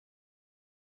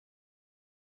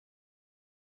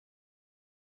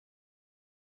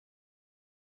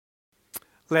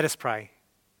Let us pray.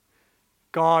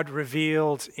 God,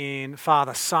 revealed in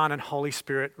Father, Son, and Holy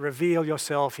Spirit, reveal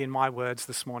yourself in my words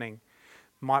this morning.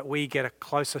 Might we get a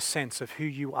closer sense of who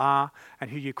you are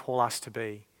and who you call us to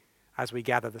be as we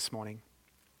gather this morning.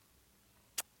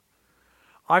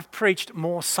 I've preached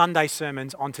more Sunday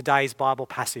sermons on today's Bible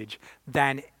passage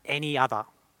than any other.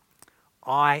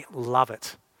 I love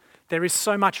it. There is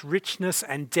so much richness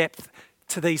and depth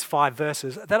to these 5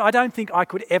 verses that I don't think I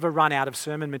could ever run out of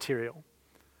sermon material.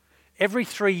 Every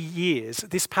 3 years,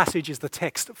 this passage is the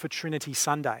text for Trinity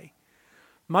Sunday,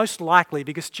 most likely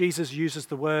because Jesus uses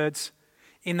the words,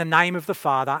 "in the name of the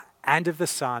Father, and of the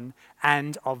Son,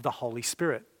 and of the Holy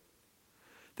Spirit."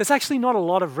 There's actually not a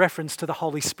lot of reference to the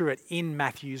Holy Spirit in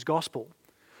Matthew's Gospel.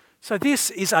 So this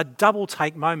is a double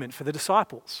take moment for the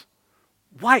disciples.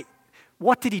 Wait,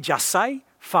 what did he just say?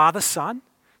 Father, Son,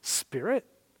 Spirit?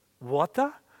 What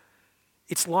the?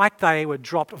 It's like they were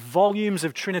dropped volumes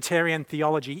of Trinitarian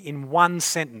theology in one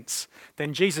sentence.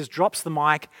 Then Jesus drops the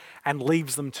mic and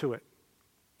leaves them to it.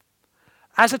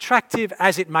 As attractive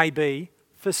as it may be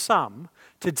for some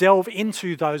to delve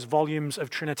into those volumes of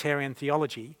Trinitarian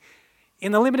theology,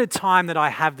 in the limited time that I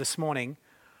have this morning,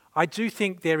 I do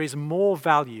think there is more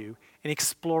value in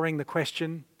exploring the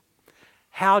question,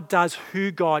 how does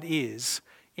who God is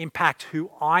impact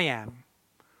who I am,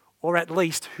 or at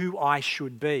least who I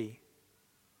should be?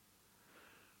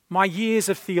 My years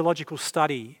of theological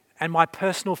study and my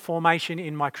personal formation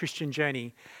in my Christian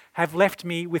journey have left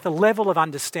me with a level of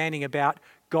understanding about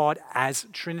God as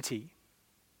Trinity,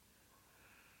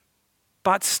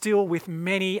 but still with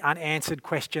many unanswered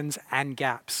questions and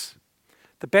gaps.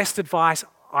 The best advice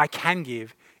I can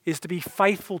give is to be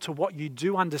faithful to what you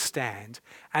do understand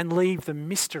and leave the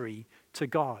mystery to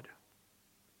God.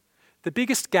 The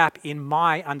biggest gap in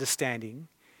my understanding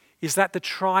is that the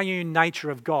triune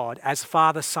nature of God as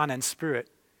Father, Son, and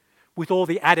Spirit, with all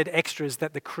the added extras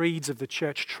that the creeds of the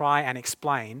church try and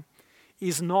explain,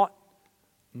 is not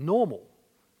normal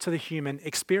to the human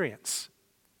experience.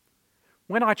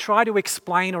 When I try to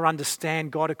explain or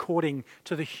understand God according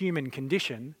to the human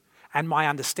condition and my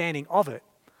understanding of it,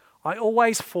 I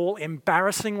always fall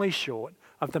embarrassingly short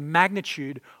of the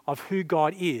magnitude of who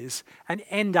God is and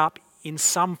end up in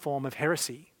some form of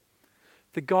heresy.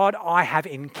 The God I have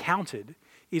encountered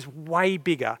is way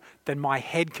bigger than my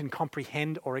head can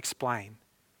comprehend or explain.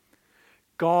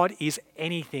 God is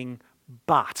anything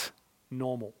but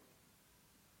normal.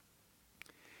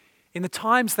 In the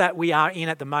times that we are in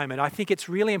at the moment, I think it's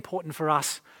really important for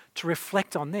us to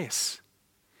reflect on this.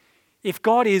 If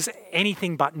God is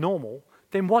anything but normal,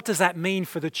 then what does that mean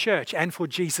for the church and for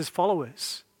Jesus'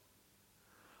 followers?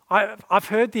 I've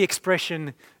heard the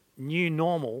expression new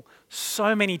normal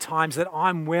so many times that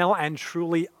I'm well and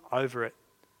truly over it.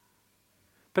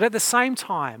 But at the same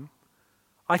time,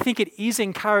 I think it is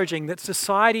encouraging that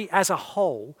society as a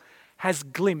whole has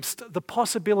glimpsed the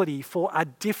possibility for a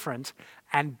different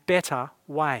and better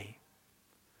way.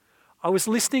 I was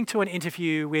listening to an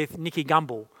interview with Nicky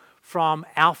Gumbel from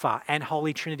Alpha and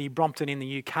Holy Trinity Brompton in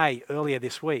the UK earlier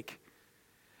this week.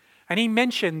 And he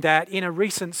mentioned that in a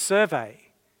recent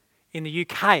survey in the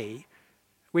UK,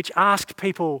 which asked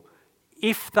people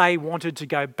if they wanted to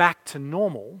go back to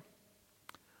normal,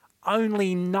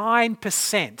 only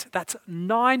 9%, that's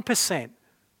 9%,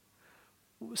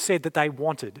 said that they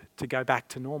wanted to go back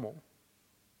to normal.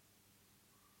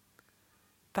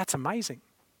 That's amazing.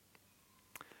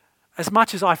 As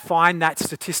much as I find that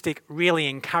statistic really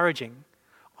encouraging,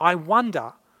 I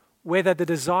wonder whether the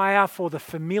desire for the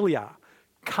familiar,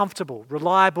 comfortable,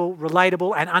 reliable,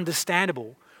 relatable, and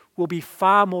understandable will be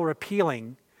far more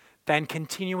appealing than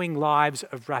continuing lives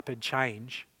of rapid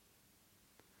change.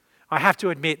 I have to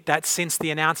admit that since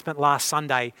the announcement last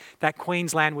Sunday that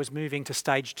Queensland was moving to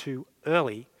stage 2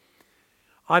 early,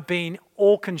 I've been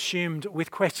all consumed with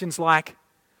questions like,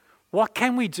 what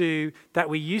can we do that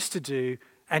we used to do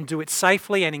and do it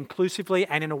safely and inclusively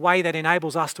and in a way that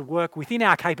enables us to work within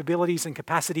our capabilities and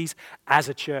capacities as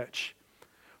a church?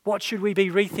 What should we be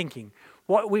rethinking?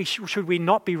 What should we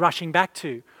not be rushing back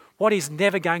to? What is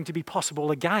never going to be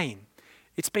possible again?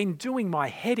 It's been doing my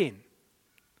head in.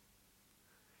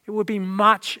 It would be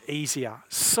much easier,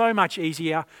 so much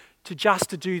easier, to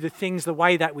do the things the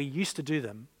way that we used to do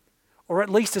them, or at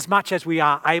least as much as we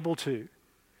are able to,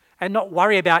 and not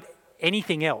worry about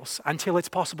anything else until it's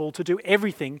possible to do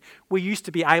everything we used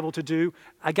to be able to do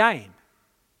again.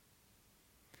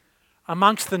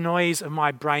 Amongst the noise of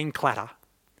my brain clatter,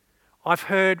 I've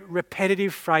heard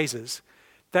repetitive phrases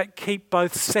that keep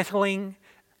both settling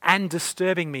and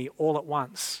disturbing me all at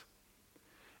once.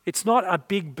 It's not a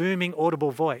big, booming,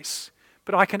 audible voice,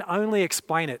 but I can only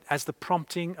explain it as the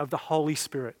prompting of the Holy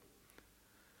Spirit.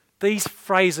 These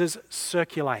phrases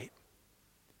circulate.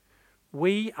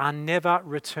 We are never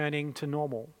returning to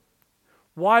normal.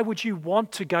 Why would you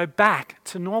want to go back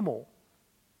to normal?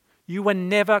 You were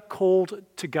never called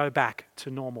to go back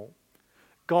to normal.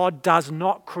 God does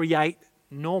not create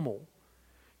normal.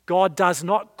 God does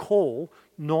not call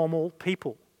normal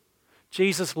people.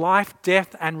 Jesus' life,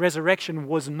 death, and resurrection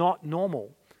was not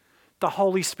normal. The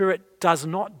Holy Spirit does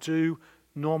not do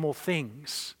normal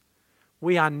things.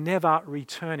 We are never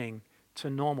returning to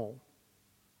normal.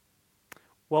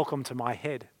 Welcome to my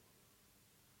head.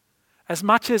 As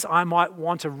much as I might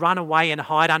want to run away and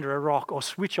hide under a rock or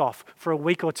switch off for a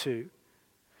week or two,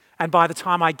 and by the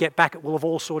time I get back it will have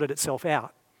all sorted itself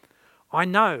out, I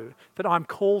know that I'm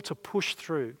called to push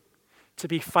through, to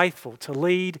be faithful, to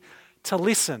lead, to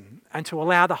listen, and to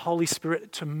allow the Holy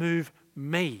Spirit to move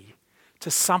me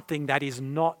to something that is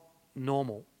not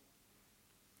normal.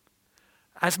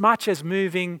 As much as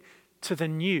moving to the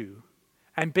new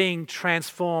and being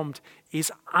transformed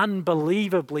is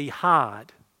unbelievably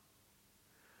hard,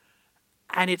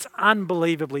 and it's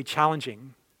unbelievably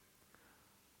challenging,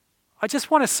 I just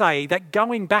want to say that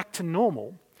going back to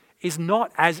normal is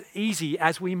not as easy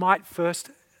as we might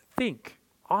first think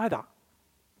either.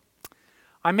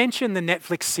 I mentioned the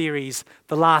Netflix series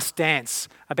The Last Dance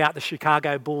about the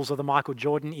Chicago Bulls of the Michael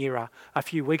Jordan era a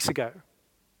few weeks ago.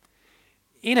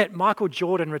 In it, Michael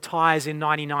Jordan retires in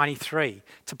 1993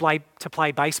 to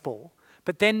play baseball,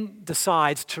 but then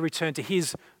decides to return to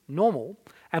his normal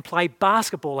and play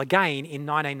basketball again in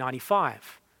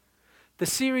 1995. The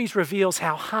series reveals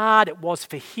how hard it was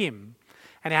for him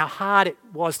and how hard it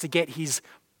was to get his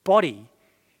body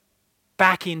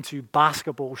back into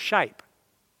basketball shape.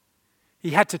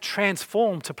 He had to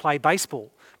transform to play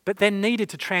baseball, but then needed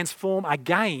to transform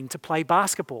again to play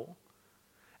basketball.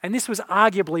 And this was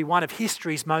arguably one of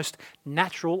history's most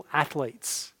natural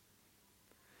athletes.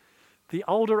 The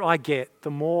older I get,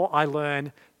 the more I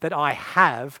learn that I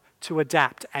have to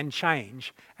adapt and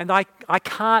change. And I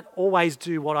can't always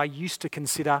do what I used to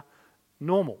consider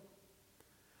normal.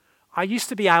 I used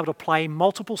to be able to play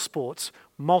multiple sports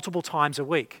multiple times a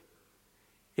week.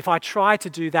 If I tried to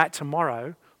do that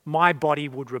tomorrow, my body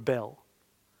would rebel.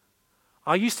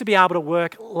 I used to be able to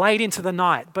work late into the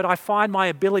night, but I find my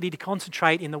ability to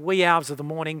concentrate in the wee hours of the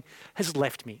morning has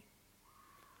left me.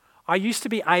 I used to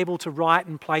be able to write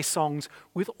and play songs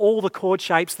with all the chord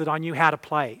shapes that I knew how to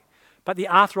play, but the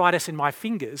arthritis in my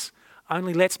fingers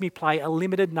only lets me play a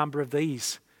limited number of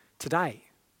these today.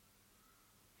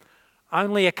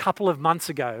 Only a couple of months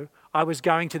ago, I was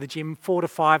going to the gym 4 to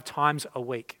 5 times a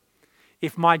week.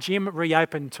 If my gym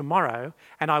reopened tomorrow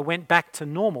and I went back to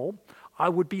normal, I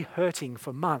would be hurting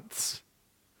for months.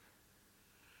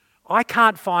 I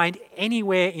can't find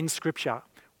anywhere in Scripture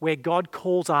where God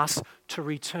calls us to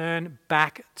return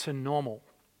back to normal.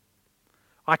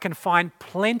 I can find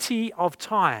plenty of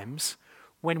times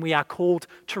when we are called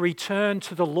to return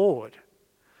to the Lord,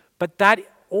 but that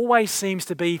always seems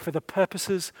to be for the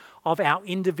purposes of our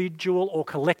individual or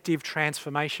collective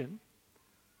transformation.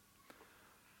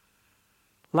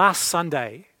 Last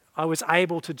Sunday, I was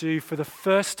able to do for the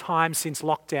first time since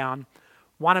lockdown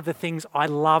one of the things I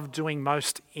love doing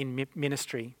most in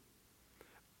ministry: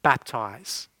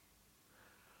 baptize.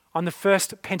 On the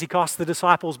first Pentecost, the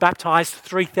disciples baptized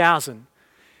 3,000.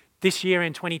 This year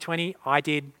in 2020, I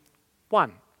did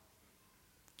 1.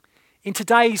 In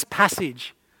today's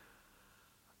passage,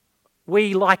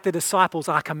 we, like the disciples,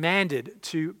 are commanded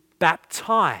to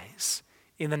baptize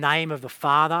in the name of the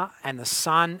Father and the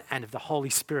Son and of the Holy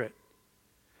Spirit.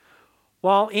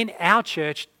 While in our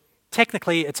church,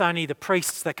 technically it's only the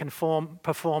priests that can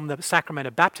perform the sacrament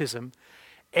of baptism,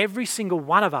 every single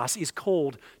one of us is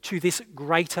called to this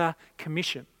greater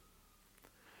commission.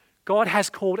 God has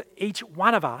called each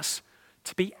one of us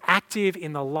to be active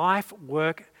in the life,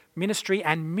 work, ministry,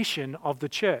 and mission of the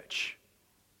church.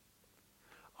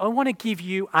 I want to give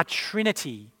you a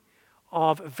trinity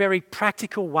of very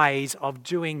practical ways of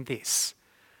doing this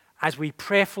as we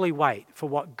prayerfully wait for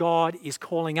what God is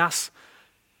calling us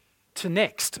to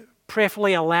next,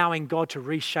 prayerfully allowing God to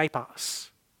reshape us.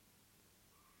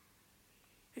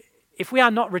 If we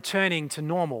are not returning to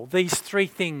normal, these 3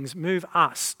 things move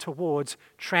us towards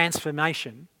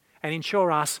transformation and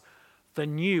ensure us the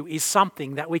new is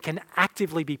something that we can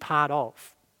actively be part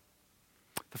of.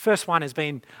 The first one has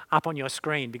been up on your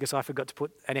screen because I forgot to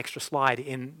put an extra slide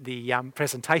in the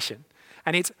presentation,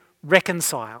 and it's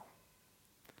reconcile.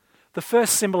 The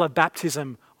first symbol of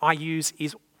baptism I use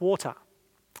is water.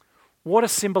 Water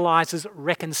symbolizes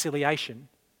reconciliation,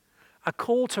 a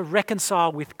call to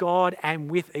reconcile with God and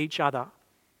with each other.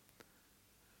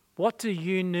 What do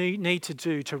you need to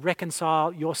do to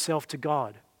reconcile yourself to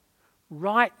God?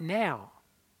 right now?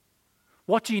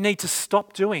 What do you need to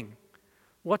stop doing?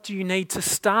 What do you need to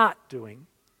start doing?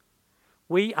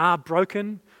 We are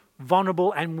broken,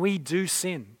 vulnerable, and we do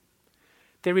sin.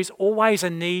 There is always a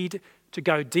need to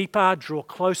go deeper, draw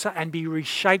closer, and be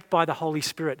reshaped by the Holy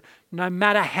Spirit, no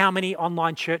matter how many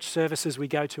online church services we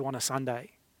go to on a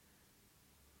Sunday.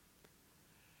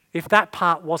 If that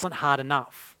part wasn't hard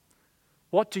enough,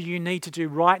 what do you need to do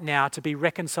right now to be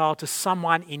reconciled to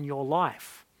someone in your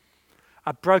life?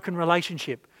 A broken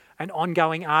relationship, an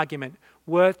ongoing argument,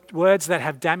 words that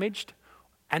have damaged,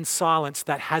 and silence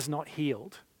that has not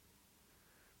healed.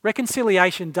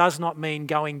 Reconciliation does not mean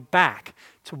going back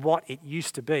to what it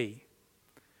used to be.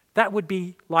 That would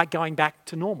be like going back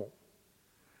to normal.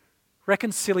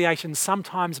 Reconciliation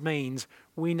sometimes means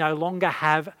we no longer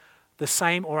have the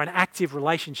same or an active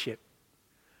relationship,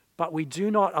 but we do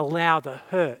not allow the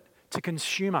hurt to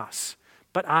consume us,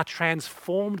 but are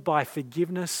transformed by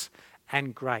forgiveness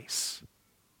and grace.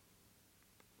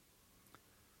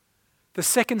 The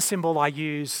second symbol I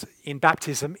use in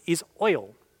baptism is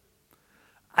oil.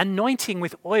 Anointing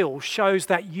with oil shows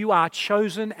that you are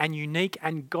chosen and unique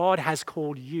and God has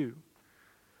called you.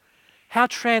 How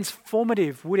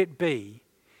transformative would it be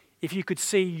if you could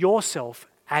see yourself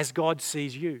as God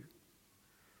sees you?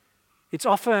 It's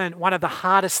often one of the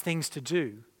hardest things to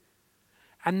do,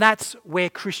 and that's where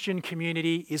Christian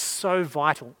community is so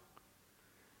vital.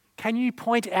 Can you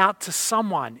point out to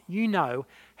someone you know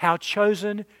how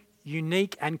chosen,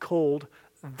 unique, and called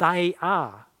they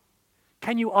are?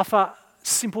 Can you offer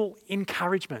simple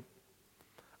encouragement?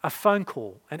 A phone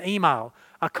call, an email,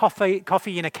 a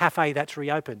coffee in a cafe that's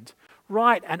reopened.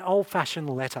 Write an old-fashioned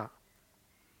letter.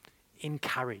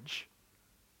 Encourage.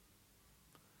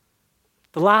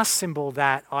 The last symbol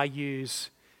that I use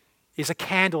is a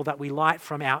candle that we light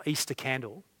from our Easter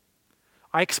candle.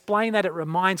 I explain that it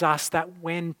reminds us that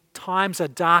when times are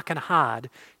dark and hard,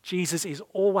 Jesus is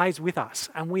always with us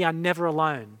and we are never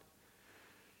alone,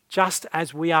 just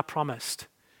as we are promised.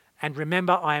 And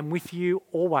remember, I am with you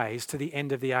always to the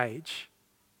end of the age.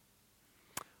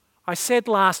 I said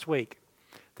last week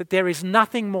that there is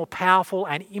nothing more powerful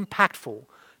and impactful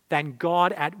than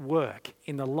God at work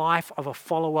in the life of a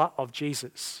follower of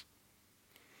Jesus.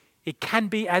 It can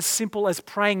be as simple as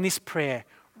praying this prayer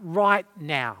right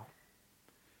now.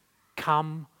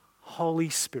 Come, Holy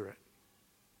Spirit,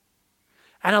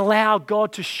 and allow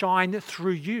God to shine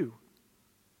through you.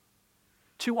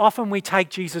 Too often we take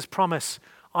Jesus' promise,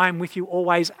 I am with you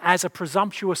always, as a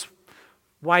presumptuous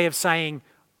way of saying,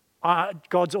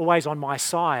 God's always on my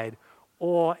side,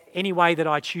 or any way that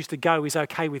I choose to go is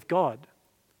okay with God.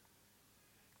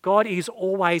 God is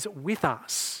always with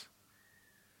us.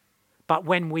 But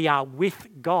when we are with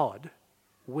God,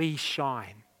 we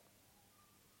shine.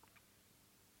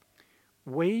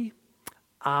 We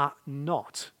are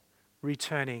not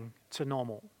returning to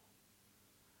normal.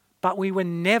 But we were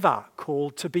never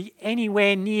called to be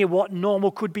anywhere near what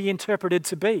normal could be interpreted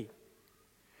to be.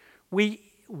 We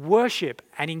worship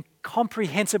an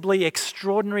incomprehensibly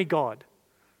extraordinary God.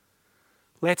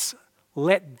 Let's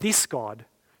let this God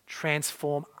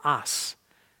transform us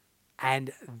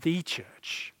and the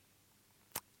church,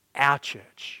 our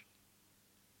church,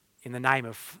 in the name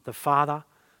of the Father,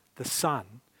 the Son,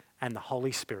 and the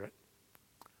Holy Spirit.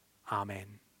 Amen.